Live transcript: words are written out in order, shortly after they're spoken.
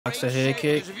Box the head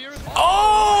kick.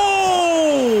 Oh!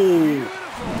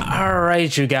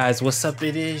 Alright, you guys, what's up?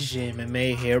 It is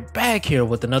MMA here, back here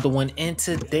with another one. And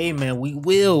today, man, we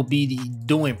will be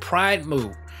doing Pride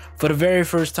Mode for the very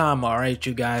first time. All right,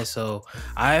 you guys. So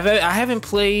I haven't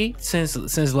played since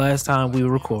last time we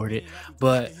recorded,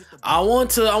 but I want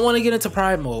to get into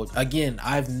Pride Mode again.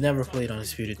 I've never played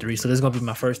Undisputed 3, so this is gonna be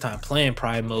my first time playing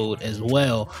Pride Mode as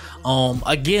well.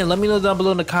 Again, let me know down below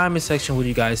in the comment section what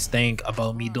you guys think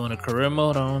about me doing a career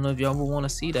mode. I don't know if y'all would want to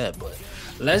see that, but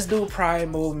let's do Pride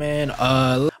Mode, man.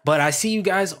 But I see you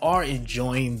guys are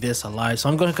enjoying this a lot, so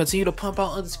I'm gonna continue to pump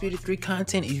out Undisputed 3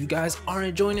 content if you guys are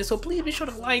enjoying it. So please be sure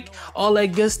to like all that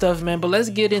good stuff, man. But let's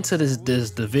get into this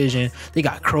division. They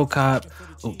got Cro Cop,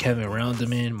 Kevin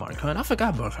Rounderman, Mark Hunt. I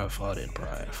forgot Mark Hunt fought in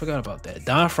Pride. I forgot about that.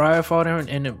 Don Fryer fought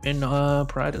in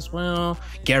Pride as well.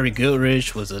 Gary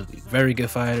Goodrich was a very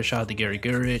good fighter. Shout out to Gary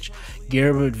Goodrich.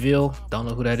 Garrett Ville, don't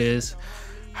know who that is.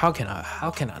 How can I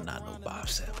not know Bob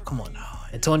Sapp? Come on now.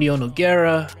 Antonio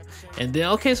Nogueira. And then,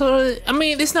 okay, so I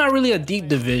mean, it's not really a deep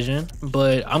division,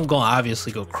 but I'm gonna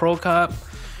obviously go Cro Cop.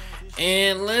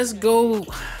 And let's go,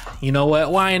 you know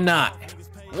what, why not?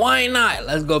 Why not?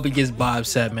 Let's go up against Bob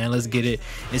Sapp, man. Let's get it.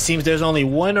 It seems there's only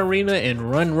one arena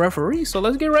and one referee, so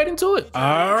let's get right into it.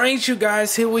 All right, you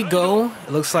guys, here we go.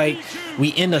 It looks like we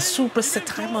in the Super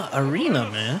Saitama arena,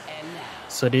 man.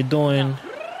 So they're doing,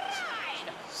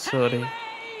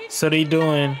 so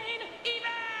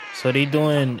they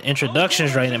doing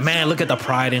introductions right now. Man, look at the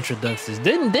Pride introductions.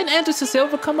 Didn't Anderson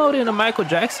Silva come out in a Michael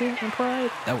Jackson in Pride?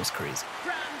 That was crazy.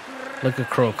 Look at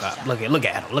Cro Cop. Look at him. Look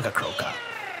at Cro Cop.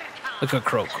 Look at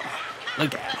Cro Cop.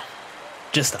 Look at him.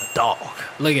 Just a dog.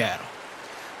 Look at him.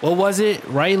 What was it?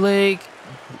 Right leg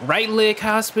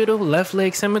hospital, left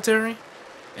leg cemetery.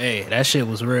 Hey, that shit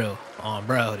was real on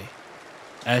Brody.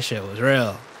 That shit was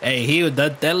real. Hey,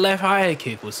 that left high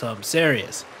kick was something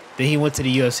serious. Then he went to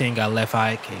the UFC and got left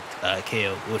eye kicked,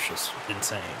 KO, which was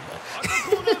insane.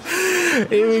 But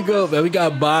here we go, man. We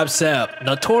got Bob Sapp,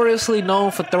 notoriously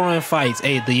known for throwing fights.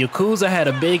 Hey, the Yakuza had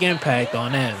a big impact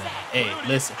on that, man. Hey,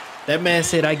 listen, that man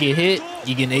said, I get hit,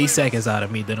 you get 8 seconds out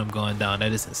of me, then I'm going down.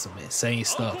 That is some insane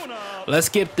stuff. Let's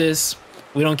skip this.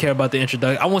 We don't care about the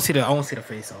introduction. I want to see the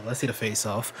face off. Let's see the face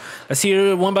off. Let's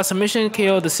see one by submission,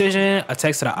 KO decision,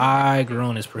 attacks to the eye,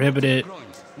 groin is prohibited.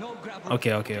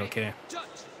 Okay.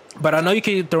 But I know you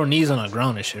can throw knees on the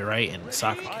ground and shit, right? In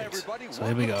soccer kicks. So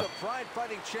here we go.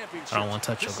 I don't want to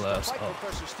touch your gloves.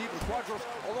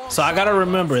 Oh. So I gotta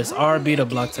remember it's RB to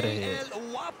block to the head.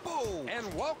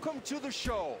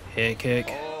 Head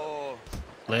kick.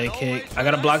 Leg kick. I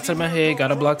gotta block to my head.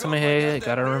 Gotta block to my head.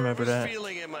 Gotta remember that.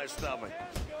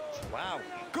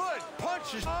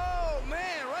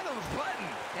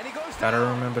 Gotta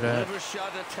remember that.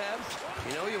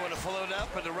 You know, you want to follow it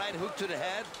up with the right hook to the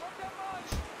head.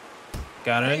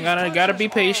 Gotta be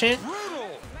patient.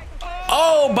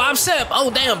 Oh, Bob Sapp.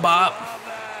 Oh, damn, Bob.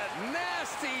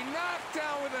 Nasty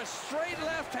knockdown with a straight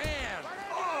left hand.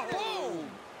 Oh,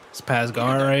 It's past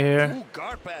guard right here. ooh,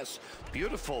 guard pass.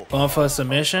 Beautiful. Going for a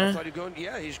submission.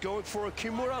 Yeah, he's going for a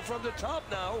Kimura from the top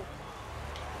now.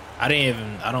 I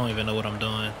don't even know what I'm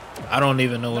doing. I don't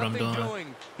even know what I'm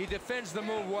doing. He defends the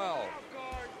move well.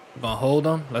 Gonna hold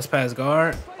him. Let's pass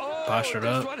guard. Oh, Posture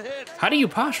up. one hit. How do you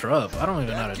posture up? I don't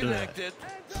even know how to do that.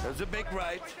 There's a big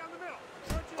right.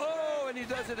 Oh, and he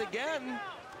does it again.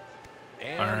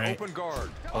 And All right. open guard.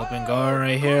 Open guard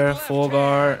right here. Full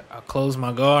guard. I'll close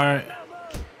my guard.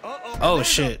 Oh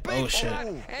shit. Oh shit.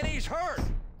 And he's hurt.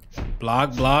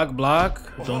 Block.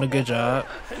 Doing a good job.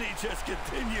 And he just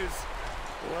continues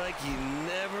like he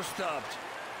never stopped.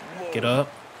 Whoa. Get up.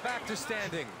 Back to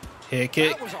standing. Head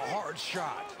kick. That was a hard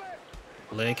shot.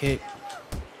 Leg kick.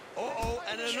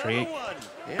 And another Straight. one.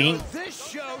 Beat. This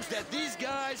shows that these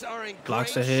guys are in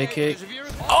Blocks the great head shape. kick. If you're-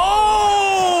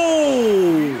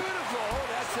 Oh! Beautiful.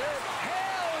 That's it.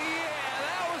 Hell yeah.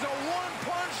 That was a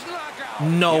one-punch knockout.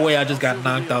 No way. I just got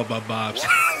knocked out by Bob.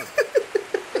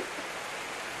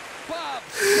 Bob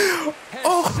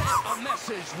has sent a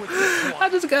message with this one. I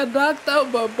just got knocked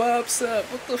out by Bob Sapp.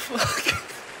 What the fuck?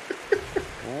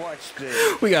 Watch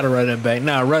this. We gotta run that back.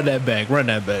 Nah, run that back.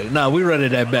 Nah, we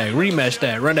running that back. Rematch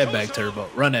that. Run that back, Turbo.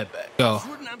 Run that back. Go.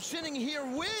 I'm sitting here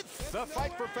with The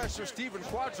Fight Professor Steven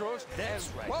Quadros. That's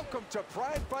and right. Welcome to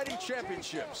Pride Fighting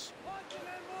Championships.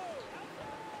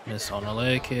 Miss on the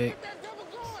leg kick.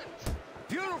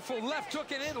 beautiful left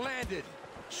hook and it landed.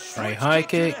 Right high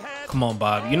kick. Come on,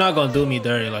 Bob. You're not gonna do me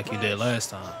dirty like you did last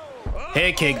time.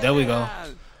 Head kick. There we go.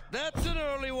 That's an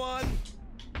early one.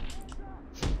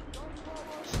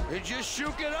 He just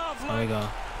shook it off. There we go.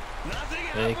 Nothing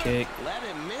Head kick. Let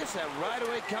him miss and right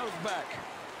away comes back.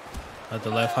 At the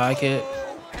left high kick.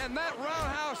 And that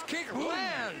roundhouse kick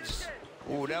lands.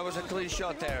 Ooh, that was a clean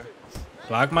shot there.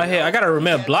 Block my head. I gotta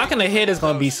remember, blocking the head is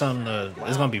gonna be something.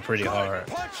 It's gonna be pretty hard.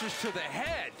 Punches to the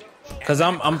head. Cause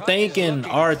I'm thinking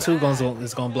R2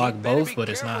 is gonna block both, but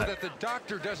it's not. That the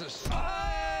doctor doesn't.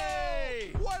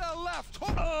 Hey, what a left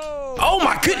hook. Oh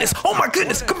my goodness! Oh my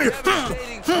goodness! Come here!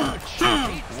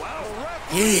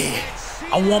 Yeah,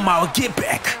 I want my get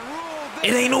back.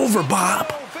 It ain't over,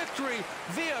 Bob.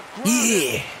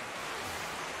 Yeah.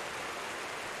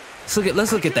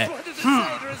 Let's look at that.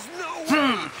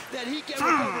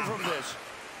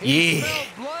 Yeah.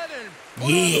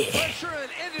 Yeah.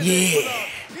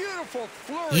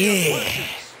 Yeah.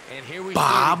 And here we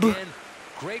Bob. again.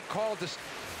 Great call to.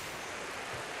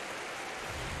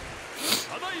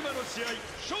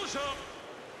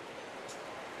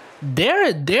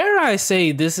 Dare I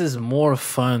say this is more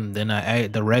fun than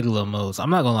the regular modes. I'm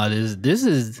not gonna lie,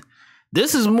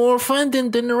 this is more fun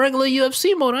than the regular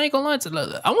UFC mode. I ain't gonna lie to you.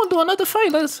 I want to do another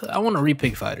fight. I want to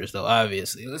repick fighters though,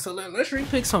 obviously. Let's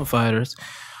repick some fighters.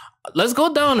 Let's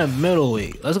go down to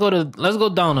middleweight. Let's go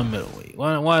down to middleweight.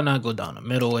 Why not go down to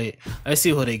middleweight? Let's see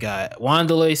who they got.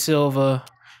 Wanderlei Silva,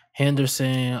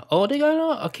 Henderson. Oh, they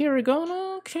got Akira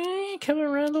Gono. Okay, Kevin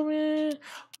Randleman.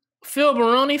 Phil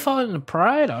Baroni fighting the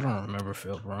Pride. I don't remember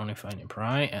Phil Baroni fighting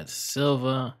Pride. And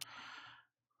Silva,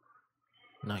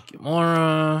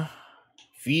 Nakamura,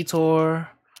 Vitor.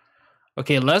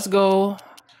 Okay, let's go.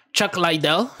 Chuck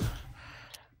Liddell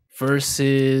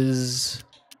versus.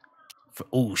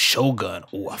 Oh, Shogun.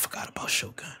 Oh, I forgot about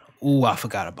Shogun.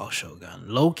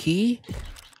 Low key,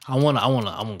 I wanna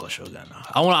go Shogun now.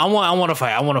 I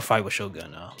wanna fight with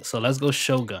Shogun now. So let's go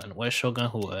Shogun. Where's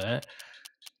Shogun who at?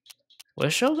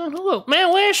 Where's Shogun who at?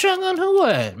 Man, where's Shogun who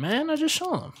at? Man, I just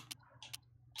saw him.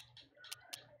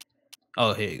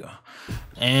 Oh, here you go.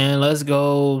 And let's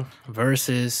go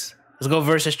versus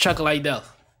Chuck Liddell.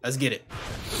 Let's get it.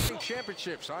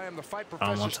 Championships. I am the fight I don't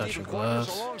professor want to touch Stephen your gloves.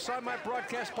 Quadros, alongside my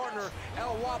broadcast partner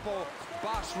El Wapo,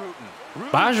 Bas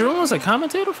Rutten. Bas Rutten was a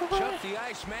commentator for Chuck that? the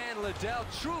Iceman Liddell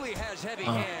truly has heavy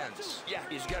hands. Yeah,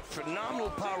 he's got phenomenal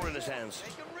power in his hands.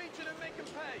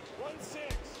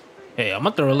 Hey, I'm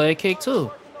gonna throw a leg kick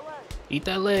too. Eat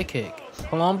that leg kick.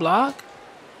 Hold on, block.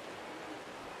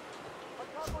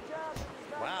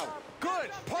 Wow. Good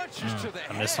punches to the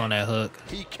head. I missed on that hook.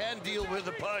 He can deal with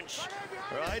the punch,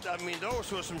 right? I mean,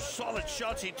 those were some solid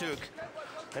shots he took.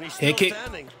 And he's still Head kick.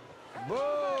 standing.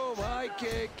 Boom, high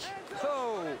kick.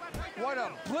 Oh, what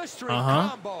a blistering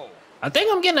combo. I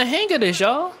think I'm getting a hang of this,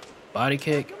 y'all. Body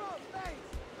kick.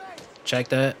 Check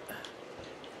that.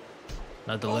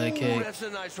 Another leg kick. That's a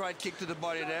nice right kick to the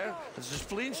body there. That's the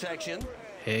spleen section.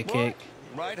 Head kick.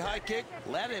 Right high kick.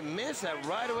 Let him miss. That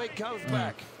right away comes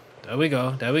back. There we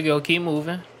go. Keep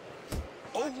moving.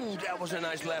 Oh, that was a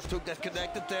nice left hook that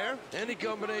connected there. Any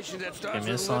combination that starts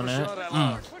miss with a on liver that. shot at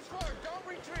large.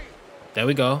 There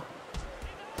we go.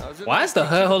 That was a Why nice is the kick.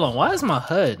 HUD? Hold on. Why is my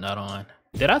HUD not on?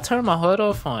 Did I turn my HUD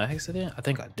off on accident? I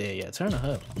think I did. Yeah, turn the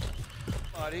HUD on.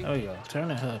 Body. There we go. Turn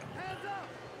the HUD on.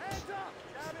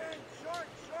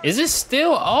 Is it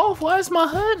still off? Why is my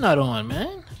HUD not on,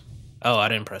 man? Oh, I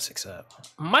didn't press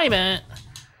accept. My bad.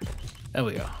 There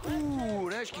we go. Ooh,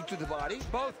 nice kick to the body.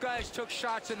 Both guys took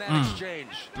shots in that exchange.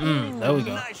 There we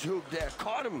go. Nice hook there.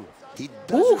 Caught him. He Oof.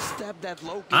 doesn't stab that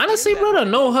low kick. Honestly, in that bro, the right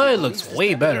no low HUD kick. looks He's way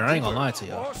stepping better. I ain't deeper. gonna lie to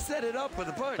y'all. Or set it up with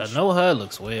a punch. The no HUD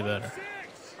looks way better.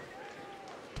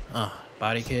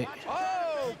 Body kick.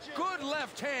 Oh, good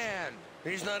left hand.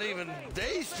 He's not even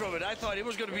dazed from it. I thought he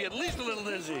was going to be at least a little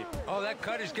dizzy. Oh, that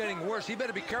cut is getting worse. He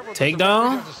better be careful. Take that the referee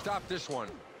down. doesn't stop this one.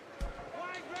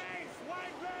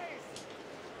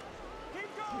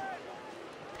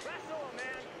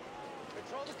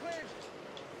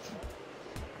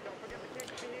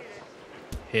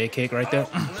 Head kick right there.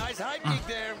 Nice high kick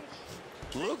there.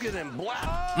 Look at him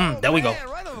block. There we go. Man,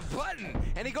 right on the button,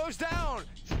 and he goes down.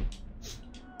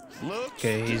 Looks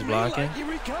Okay, he's to me blocking. like he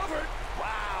recovered.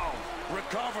 Wow.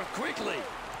 Recovered quickly.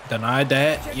 Denied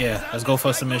that. Yeah, let's go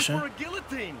for submission. For a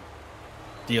guillotine.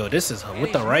 Yo, this is And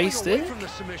with the he's right moving away stick. from the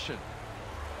submission.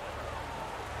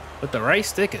 With the right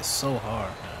stick is so hard,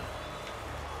 man.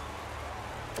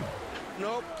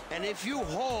 Nope. And if you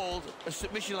hold a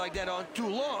submission like that on too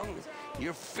long,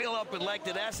 you fill up with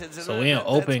lactic acids. And So we in that's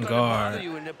open gonna guard. bother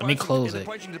you in the Let me punching- close in the it.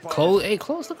 punching department. Close. Hey,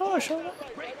 close the guard, show that.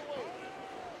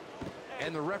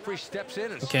 And the referee steps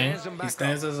in and Okay, stands him back he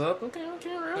stands up. us up. Okay,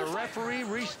 The ref. referee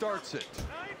restarts it.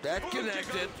 That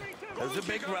connected. That was a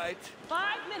big right.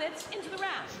 5 minutes into the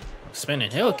round. Spinning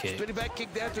heel kick. Spinning back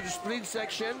kick down to the spleen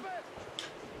section.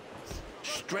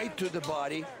 Straight to the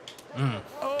body.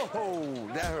 Oh,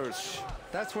 that hurts.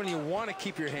 That's when you want to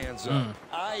keep your hands up.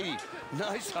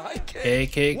 Nice high kick.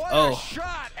 Head kick. What Oh. a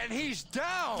shot, and he's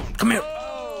down. Come here.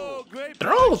 Oh, great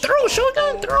Throw, punch.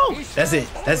 Shogun, throw. He's That's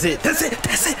it. down. That's it. That's it.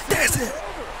 That's it. That's it.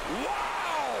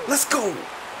 Wow. Let's go.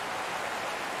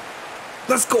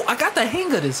 Let's go. I got the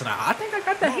hang of this now. I think I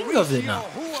got the hang of it now.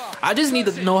 I just need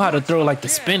to know how to throw like the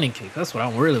spinning kick. That's what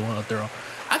I really want to throw.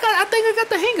 I think I got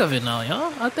the hang of it now,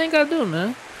 y'all. I think I do,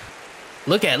 man.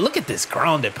 Look at this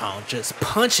grounded pound just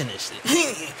punching this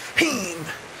shit.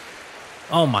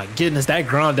 Oh my goodness, that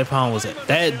grounded pound was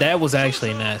that was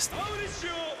actually nasty.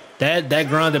 That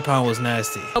grounded pound was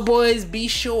nasty. Boys, be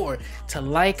sure to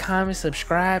like, comment,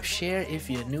 subscribe, share. If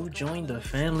you're new, join the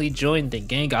family, join the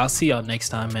gang. I'll see y'all next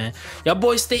time, man. Y'all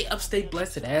boys stay up, stay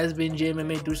blessed. It has been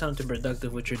JMMA. Do something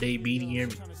productive with your day. Beating here,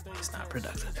 it's not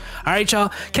productive. All right,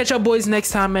 y'all. Catch y'all boys next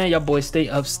time, man. Y'all boys stay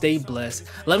up, stay blessed.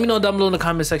 Let me know down below in the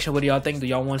comment section what y'all think. Do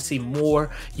y'all want to see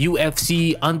more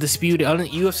UFC Undisputed,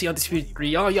 UFC Undisputed 3?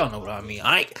 Y'all know what I mean.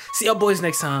 All right, see y'all boys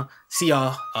next time. See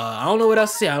y'all. I don't know what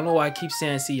else to say. I don't know why I keep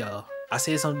saying see y'all. I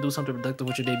said something, do something productive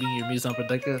with your day. Being your music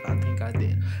unproductive. I think I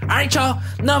did. All right, y'all.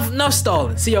 Enough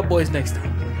stalling. See y'all boys next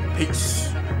time.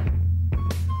 Peace.